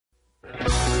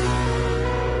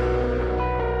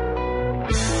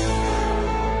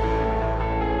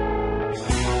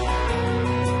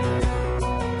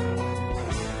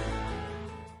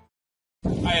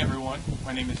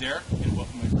name is Eric, and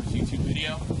welcome to my first YouTube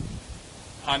video.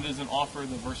 Honda doesn't offer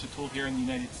the Versatool here in the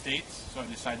United States, so I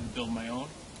decided to build my own.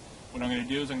 What I'm going to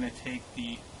do is I'm going to take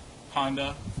the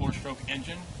Honda 4-stroke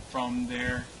engine from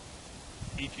their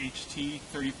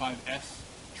GX35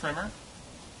 trimmer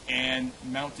and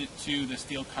mount it to the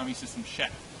Stihl KombiSystem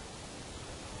shaft.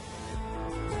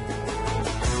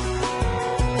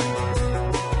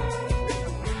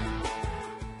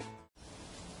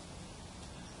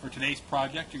 For today's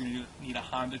project, you're going to need a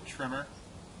Honda trimmer.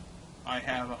 I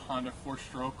have a Honda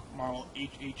 4-stroke model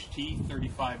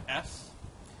GX35.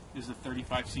 This is a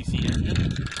 35cc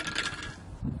engine.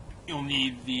 You'll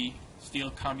need the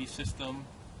Stihl KombiSystem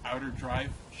outer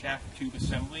drive shaft tube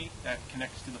assembly that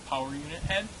connects to the power unit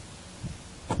head,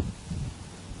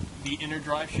 the inner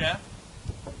drive shaft,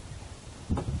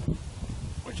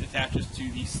 which attaches to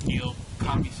the Stihl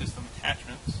KombiSystem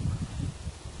attachments,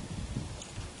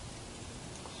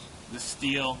 the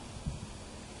Stihl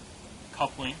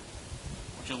coupling,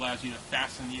 which allows you to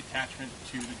fasten the attachment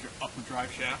to the upper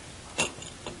drive shaft,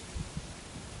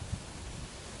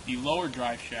 the lower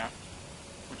drive shaft,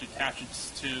 which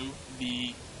attaches to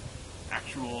the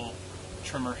actual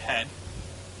trimmer head,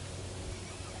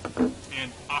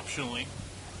 and optionally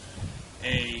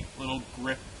a little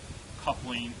grip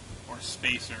coupling or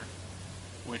spacer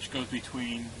which goes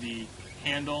between the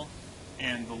handle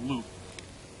and the loop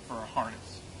for a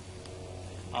harness.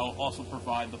 I will also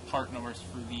provide the part numbers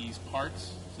for these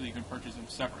parts so that you can purchase them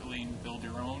separately and build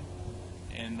your own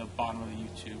in the bottom of the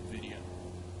YouTube video.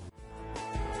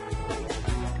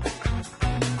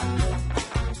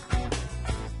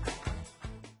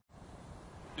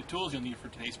 The tools you'll need for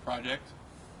today's project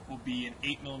will be an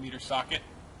 8mm socket,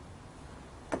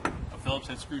 a Phillips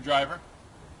head screwdriver,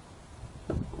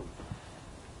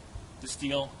 the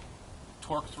Stihl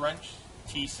Torx wrench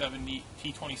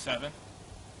T27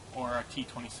 or a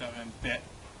T27 bit,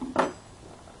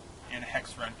 and a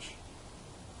hex wrench.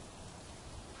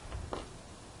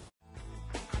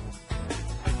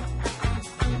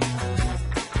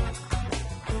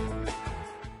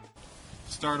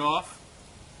 To start off,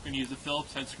 we're going to use the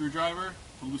Phillips head screwdriver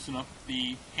to loosen up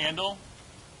the handle,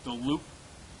 the loop,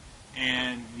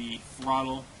 and the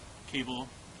throttle cable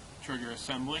trigger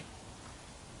assembly.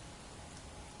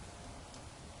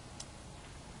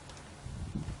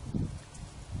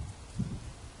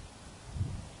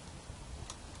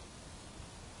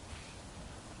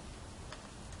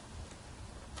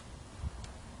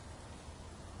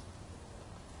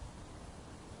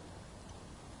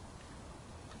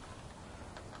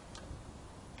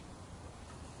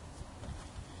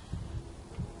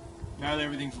 Now that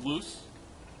everything's loose,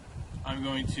 I'm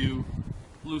going to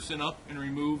loosen up and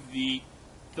remove the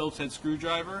Phillips head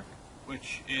screwdriver,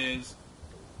 which is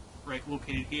right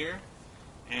located here,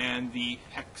 and the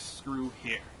hex screw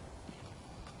here.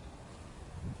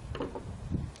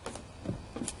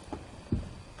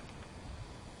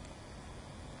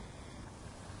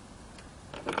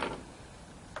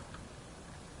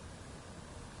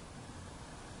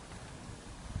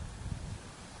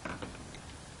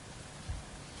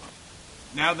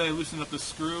 Now that I loosened up the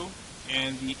screw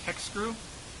and the hex screw,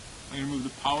 I'm going to remove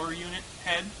the power unit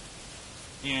head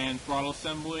and throttle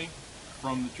assembly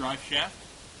from the drive shaft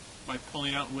by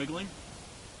pulling out and wiggling.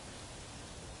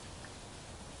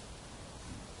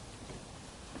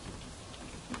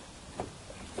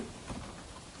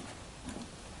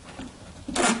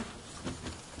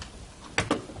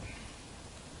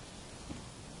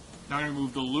 Now I'm going to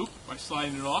remove the loop by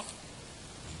sliding it off.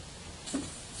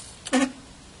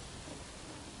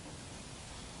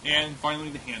 And finally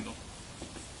the handle.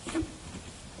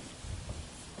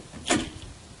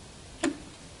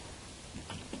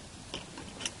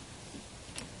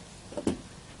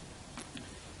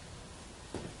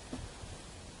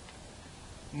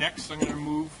 Next, I'm going to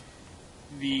remove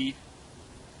the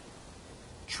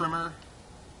trimmer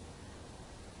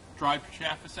drive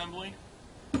shaft assembly.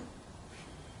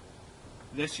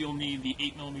 This you'll need the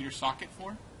 8mm socket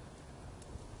for.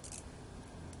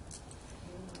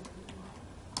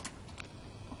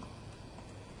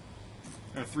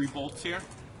 There are 3 bolts here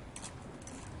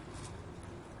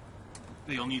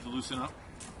that you'll need to loosen up.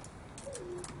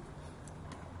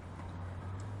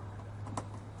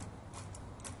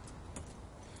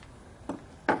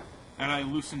 And I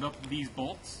loosened up these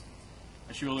bolts.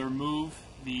 I should be able to remove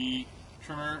the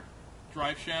trimmer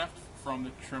drive shaft from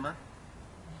the trimmer.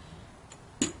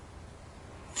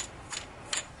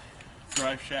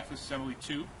 Drive shaft assembly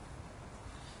tube.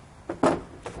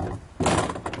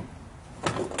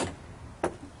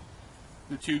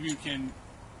 The tube you can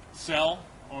sell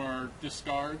or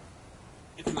discard.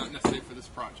 It's not necessary for this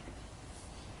project.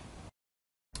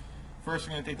 First,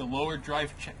 we're going to take the lower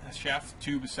drive shaft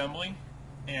tube assembly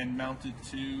and mount it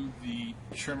to the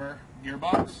trimmer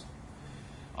gearbox.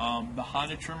 The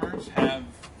Honda trimmers have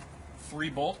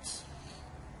 3 bolts,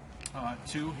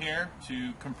 2 here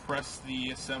to compress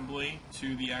the assembly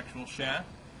to the actual shaft,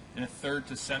 and a 3rd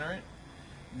to center it.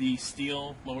 The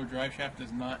Stihl lower drive shaft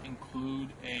does not include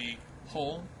a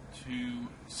hole to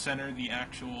center the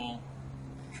actual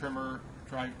trimmer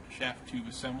drive shaft tube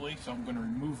assembly, so I'm going to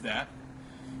remove that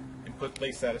and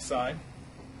place that aside.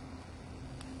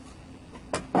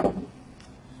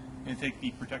 And take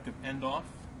the protective end off.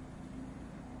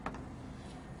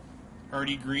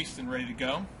 Already greased and ready to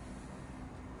go.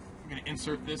 I'm going to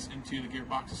insert this into the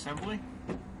gearbox assembly.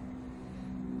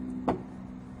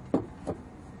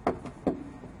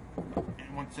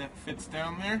 And once that fits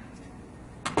down there,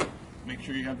 make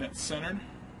sure you have that centered.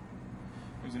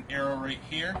 There's an arrow right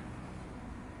here,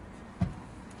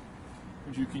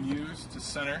 which you can use to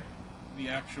center the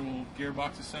actual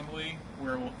gearbox assembly,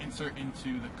 where we'll insert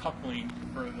into the coupling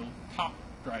for the top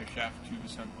drive shaft tube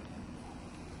assembly.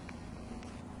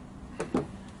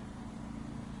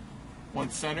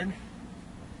 Once centered,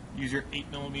 use your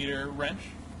 8mm wrench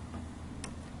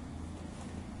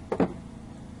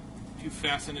to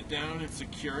fasten it down and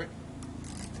secure it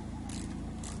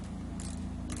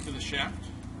to the shaft.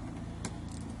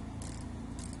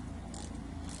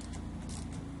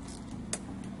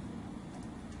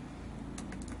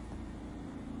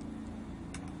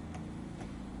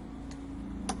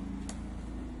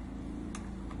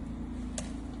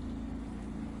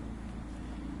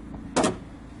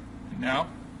 Now,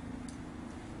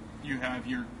 you have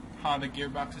your Honda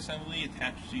gearbox assembly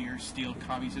attached to your Stihl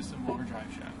KombiSystem lower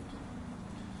drive shaft.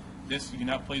 This you can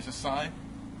now place aside.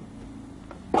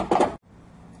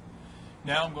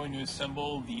 Now I'm going to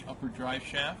assemble the upper drive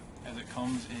shaft as it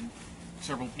comes in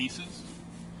several pieces.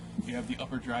 You have the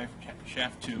upper drive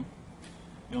shaft tube.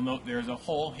 You'll note there's a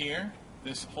hole here.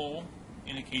 This hole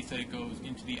indicates that it goes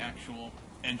into the actual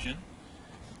engine.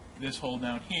 This hole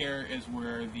down here is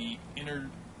where the inner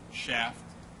shaft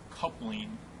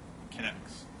coupling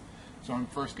connects. So I'm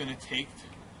first going to take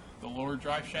the lower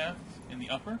drive shaft and the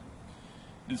upper.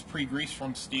 This is pre-greased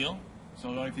from Stihl, so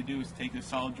all I have to do is take the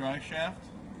solid drive shaft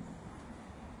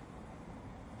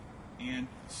and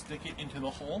stick it into the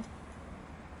hole.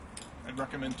 I'd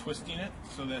recommend twisting it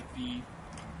so that the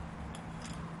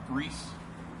grease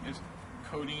is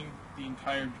coating the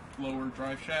entire lower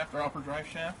drive shaft or upper drive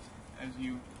shaft as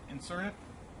you insert it.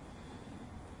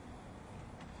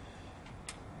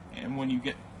 And when you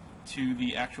get to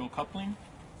the actual coupling,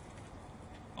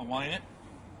 align it.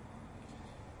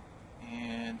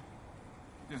 And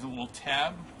there's a little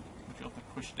tab which you'll have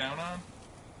to push down on.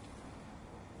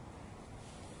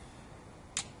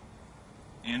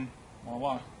 And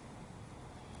voila.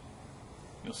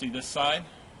 You'll see this side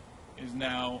is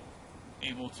now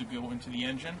able to go into the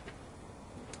engine,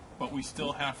 but we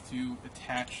still have to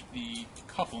attach the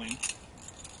coupling,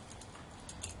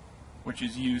 which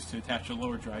is used to attach the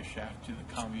lower drive shaft to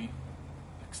the combi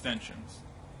extensions.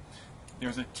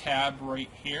 There's a tab right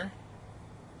here,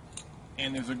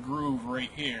 and there's a groove right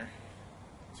here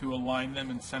to align them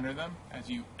and center them as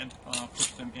you push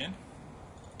them in.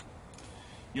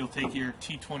 You'll take your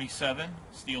T27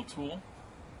 steel tool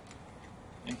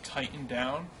and tighten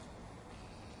down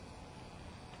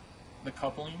the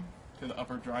coupling to the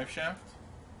upper drive shaft.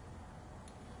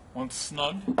 Once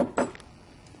snug,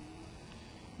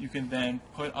 you can then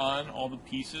put on all the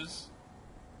pieces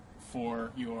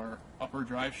for your upper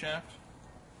drive shaft.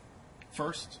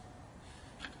 First,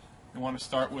 you want to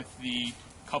start with the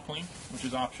coupling, which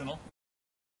is optional.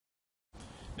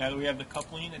 Now that we have the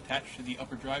coupling attached to the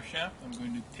upper drive shaft, I'm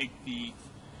going to take the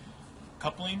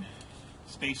coupling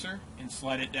spacer and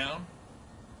slide it down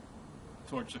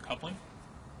towards the coupling.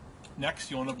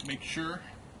 Next, you want to make sure,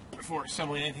 before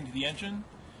assembling anything to the engine,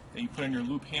 that you put in your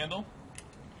loop handle,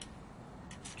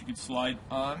 which you can slide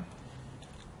on.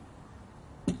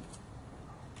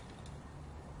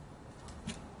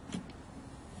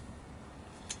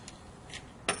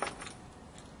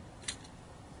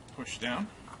 Push down.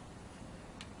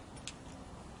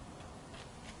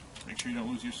 Make sure you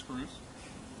don't lose your screws.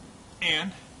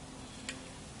 And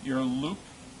your loop,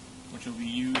 which will be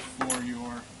used for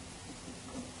your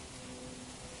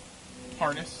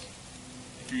harness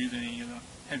if you're using any of the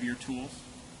heavier tools.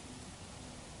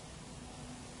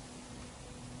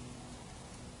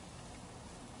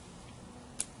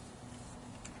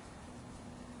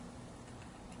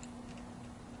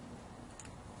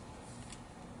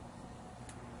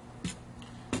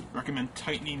 Recommend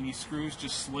tightening these screws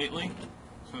just slightly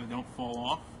so they don't fall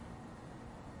off.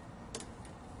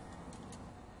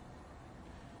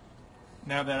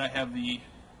 Now that I have the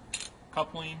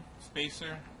coupling,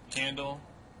 spacer, handle,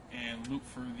 and loop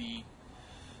for the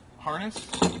harness,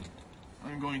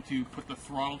 I'm going to put the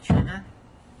throttle trigger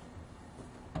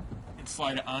and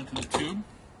slide it onto the tube.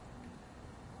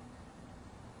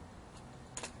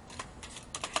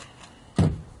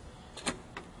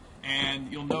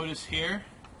 And you'll notice here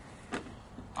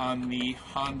on the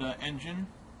Honda engine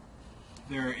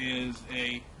there is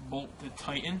a bolt to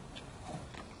tighten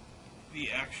the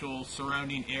actual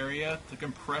surrounding area to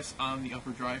compress on the upper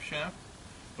drive shaft,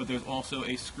 but there's also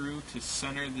a screw to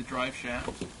center the drive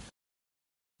shaft.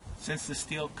 Since the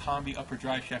Stihl Kombi upper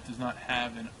drive shaft does not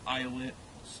have an eyelet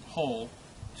hole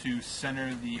to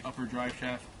center the upper drive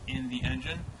shaft in the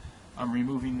engine, I'm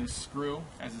removing this screw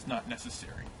as it's not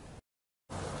necessary.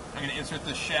 I'm going to insert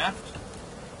the shaft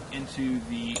into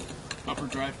the upper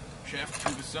drive shaft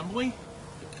tube assembly.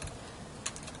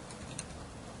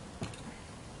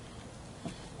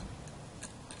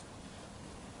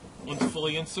 Once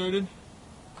fully inserted,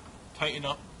 tighten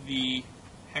up the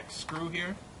hex screw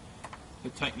here to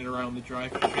tighten it around the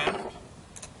drive shaft.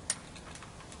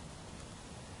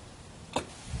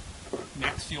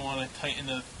 Next, you want to tighten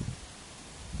the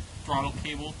throttle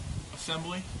cable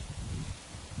assembly.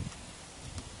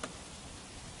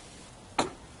 You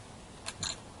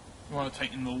want to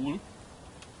tighten the loop,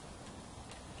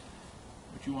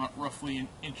 which you want roughly an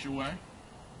inch away.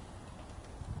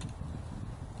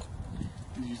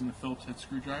 Using the Phillips head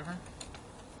screwdriver.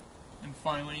 And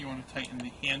finally, you want to tighten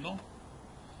the handle.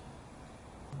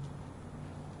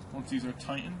 Once these are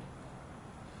tightened,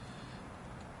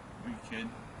 we can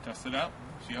test it out,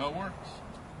 see how it works.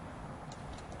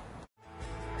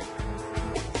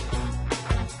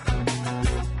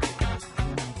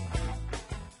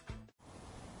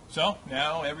 So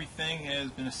now everything has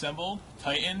been assembled,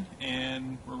 tightened,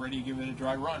 and we're ready to give it a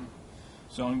dry run.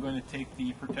 So I'm going to take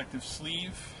the protective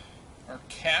sleeve or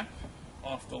cap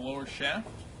off the lower shaft.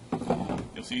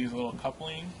 You'll see a little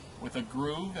coupling with a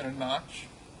groove and a notch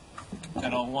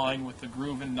that'll align with the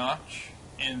groove and notch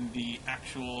in the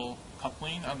actual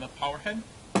coupling on the power head.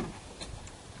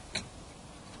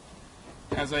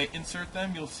 As I insert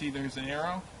them, you'll see there's an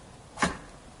arrow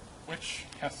which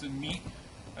has to meet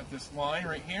at this line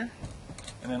right here,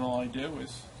 and then all I do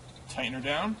is tighten her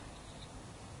down.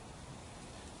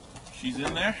 She's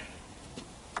in there.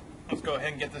 Let's go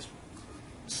ahead and get this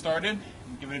started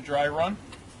and give it a dry run.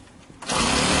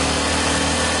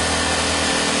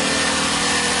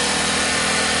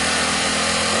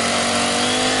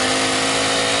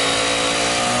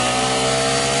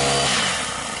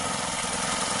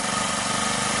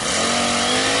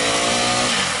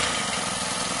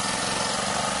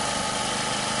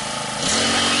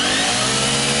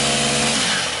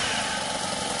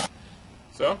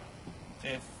 So,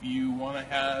 if you want to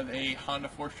have a Honda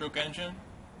 4-stroke engine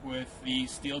with the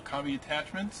Stihl Kombi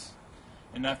attachments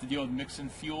and not have to deal with mixing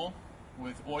fuel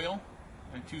with oil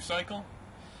and 2-cycle,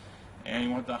 and you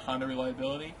want the Honda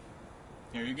reliability,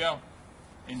 here you go.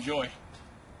 Enjoy.